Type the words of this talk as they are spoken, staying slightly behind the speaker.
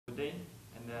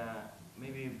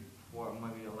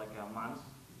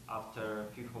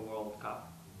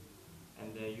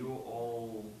you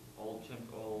all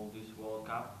this World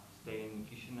Cup stay in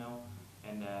Chisinau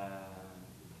and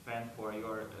fan for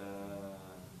your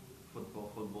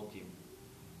football team.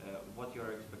 What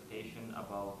your expectation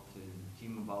about the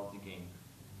team, about the game?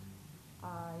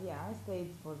 Yeah, I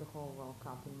stayed for the whole World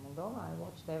Cup in Moldova. I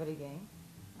watched every game.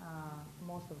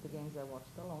 Most of the games I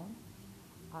watched alone,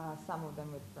 some of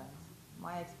them with friends.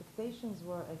 My expectations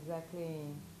were exactly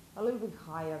a little bit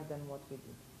higher than what we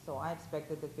did. So I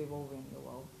expected that we will win the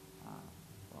World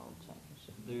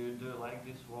Championship. Do you like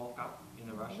this World Cup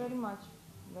in Russia? Very much,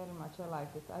 very much. I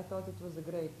liked it. I thought it was a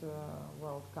great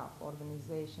World Cup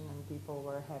organization, and people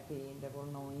were happy. There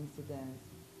were no incidents.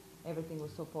 Everything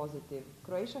was so positive.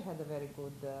 Croatia had a very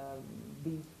good,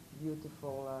 big,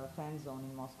 beautiful fan zone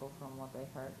in Moscow, from what I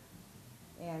heard.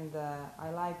 And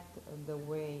I liked the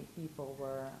way people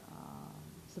were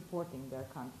supporting their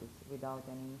countries without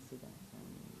any incidents and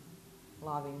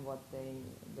loving what they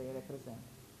represent.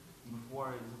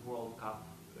 Before the World Cup,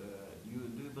 do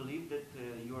you believe that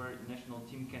your national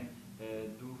team can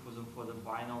do for the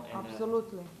final? And,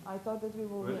 absolutely. I thought that we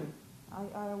will really? win.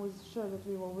 I was sure that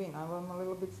we will win. I was a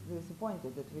little bit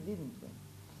disappointed that we didn't win.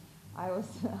 I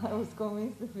was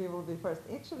convinced that we will be first.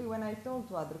 Actually, when I told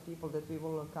to other people that we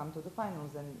will come to the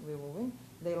finals and we will win,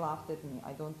 they laughed at me.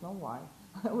 I don't know why.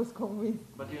 I was convinced.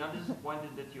 But you're not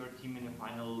disappointed that your team in the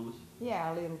final lose?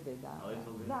 Yeah, a little bit. A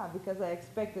little bit? Yeah, because I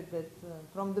expected that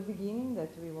from the beginning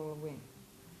that we will win.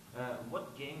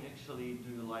 What game actually do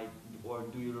you like, or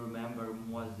do you remember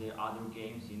was the other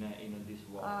games in this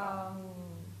World Cup?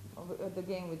 The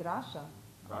game with Russia.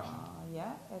 Russia?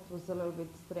 Yeah, it was a little bit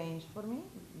strange for me,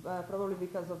 probably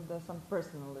because of some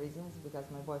personal reasons,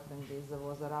 because my boyfriend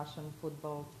was a Russian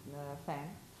football fan.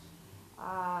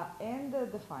 And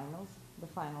the finals. The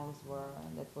finals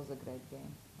that was a great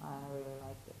game. I really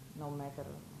liked it. No matter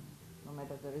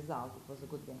the result, it was a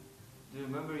good game. Do you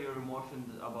remember your emotions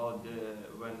about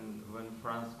when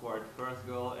France scored first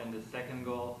goal and the second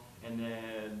goal? And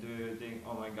do you think,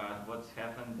 oh my God, what's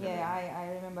happened? Yeah,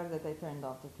 I remember that I turned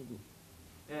off the TV.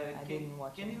 I didn't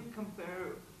watch it. Can you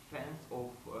compare fans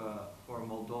for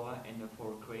Moldova and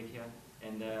for Croatia,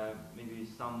 and maybe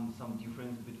some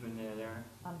difference between there?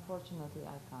 Unfortunately,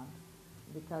 I can't,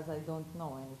 because I don't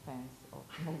know any fans of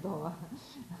Moldova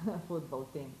football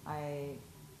team.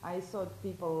 I saw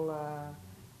people.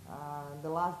 The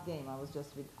last game I was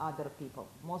just with other people.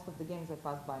 Most of the games I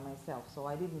passed by myself, so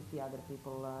I didn't see other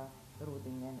people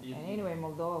rooting. And anyway,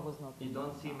 Moldova was not. You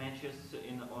don't see matches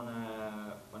on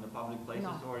a public places,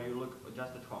 no. Or you look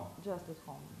just at home? Just at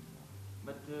home.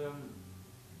 But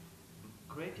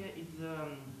Croatia is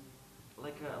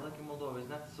like Moldova. It's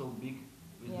not so big.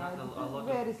 It's not a lot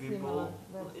very of people.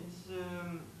 Similar, it's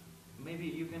maybe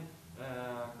you can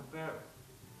compare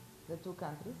the two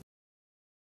countries.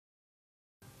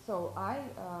 So I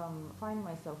find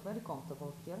myself very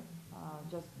comfortable here,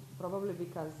 just probably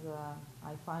because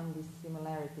I find these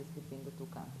similarities between the two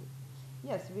countries.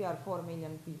 Yes, we are 4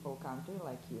 million people country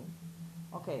like you.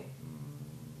 Okay,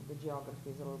 the geography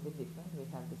is a little bit different. We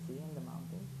have the sea and the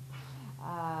mountains.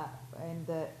 And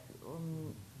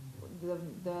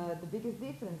the biggest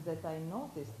difference that I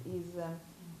noticed is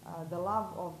the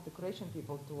love of the Croatian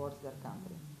people towards their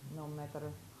country. No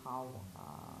matter how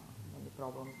many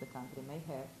problems the country may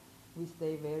have, we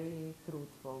stay very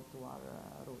truthful to our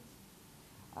roots.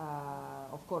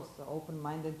 Of course,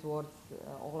 open-minded towards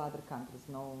all other countries,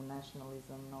 no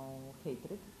nationalism, no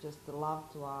hatred, just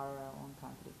love to our own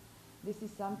country. This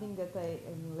is something that I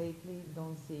lately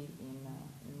don't see in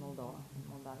Moldova, in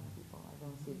Moldovan people. I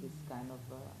don't see this kind of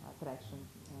attraction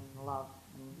and love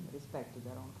and respect to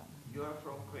their own country. You are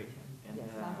from Croatia? And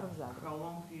yes, I'm from Zagreb. How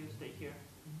long do you stay here?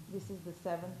 This is the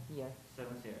 7th year.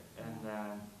 7th year.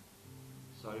 And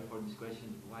sorry for this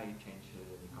question, why you changed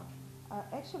the country?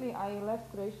 Actually, I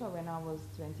left Croatia when I was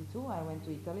 22. I went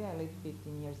to Italy. I lived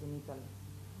 15 years in Italy.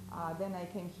 Then I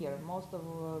came here, most of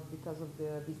because of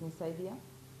the business idea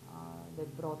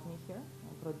that brought me here,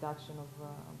 production of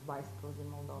bicycles in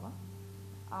Moldova.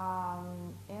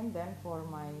 And then for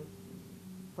my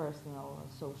personal,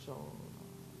 social,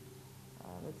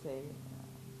 let's say,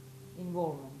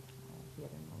 involvement here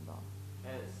in Moldova.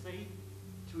 Say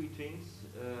 3 things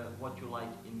what you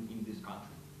like in this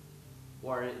country,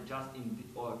 or just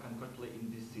or concretely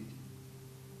in this city.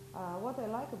 What I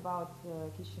like about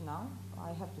Chisinau,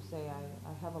 I have to say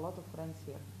I have a lot of friends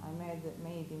here. I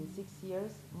made in 6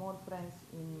 years more friends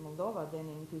in Moldova than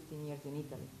in 15 years in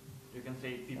Italy. You can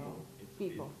say people. So it's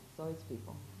people. So it's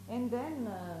people. And then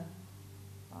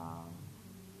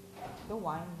the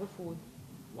wine, the food.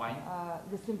 Wine?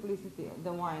 The simplicity,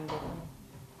 the wine,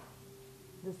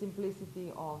 the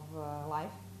simplicity of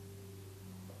life.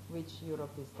 which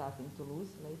Europe is starting to lose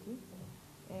lately.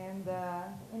 And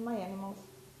my animals,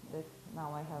 that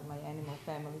now I have my animal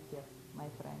family here, my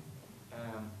friend.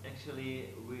 Actually,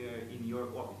 we're in your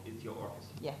office. It's your office.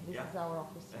 Yeah, this is our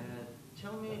office.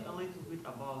 Tell me a little bit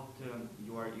about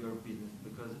your business,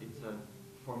 because it's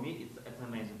for me it's an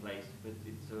amazing place, but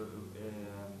it's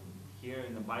here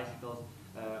in the bicycles.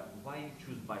 Why you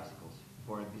choose bicycles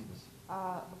for a business?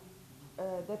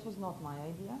 That was not my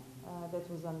idea. That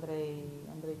was Andrei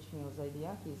Chmil's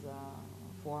idea. He's a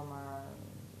former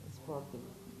sportive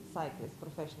cyclist,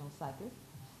 professional cyclist,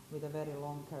 with a very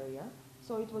long career.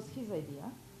 So it was his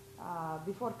idea.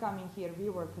 Before coming here, we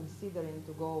were considering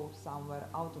to go somewhere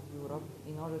out of Europe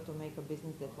in order to make a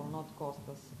business that will not cost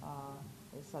us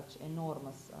such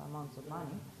enormous amounts of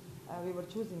money. We were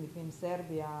choosing between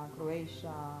Serbia,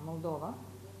 Croatia, Moldova.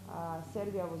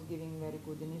 Serbia was giving very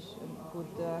good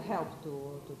help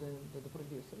to the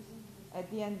producers.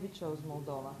 At the end, we chose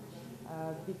Moldova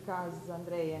because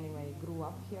Andrei anyway grew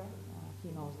up here. He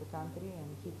knows the country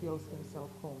and he feels himself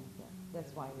home here.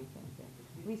 That's why we came here.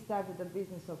 We started a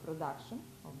business of production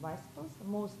of bicycles,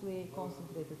 mostly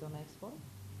concentrated on export.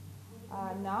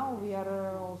 Now we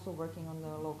are also working on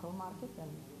the local market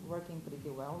and working pretty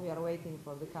well. We are waiting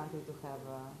for the country to have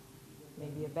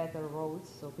maybe a better roads,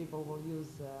 so people will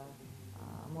use,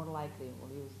 more likely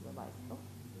will use the bicycle.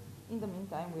 In the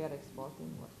meantime, we are exporting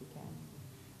what we can.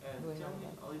 Tell me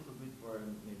a little bit, for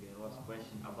maybe a last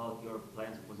question, about your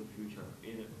plans for the future.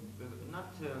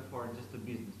 Not for just a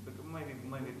business, but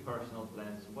maybe personal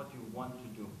plans. What you want to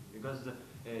do? Because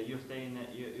you're staying,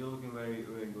 you're looking very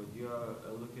good.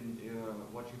 You're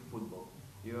watching football.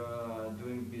 You're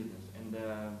doing business, and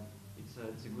it's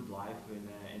a good life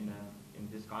in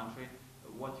this country.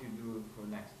 What you do for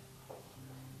next?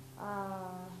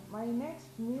 My next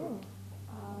move.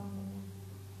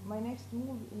 My next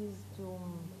move is to,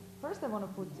 first I want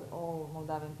to put all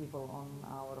Moldavian people on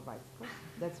our bicycles.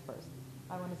 That's first.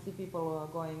 I want to see people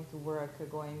going to work,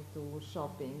 going to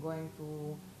shopping, going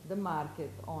to the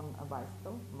market on a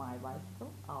bicycle, my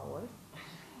bicycle, ours.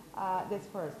 That's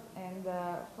first. And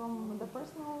from the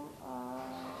personal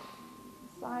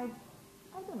side,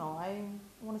 I don't know, I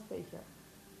want to stay here.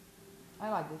 I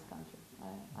like this country.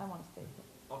 I want to stay here.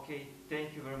 Okay,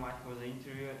 thank you very much for the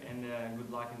interview, and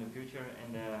good luck in the future,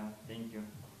 and thank you.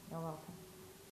 You're welcome.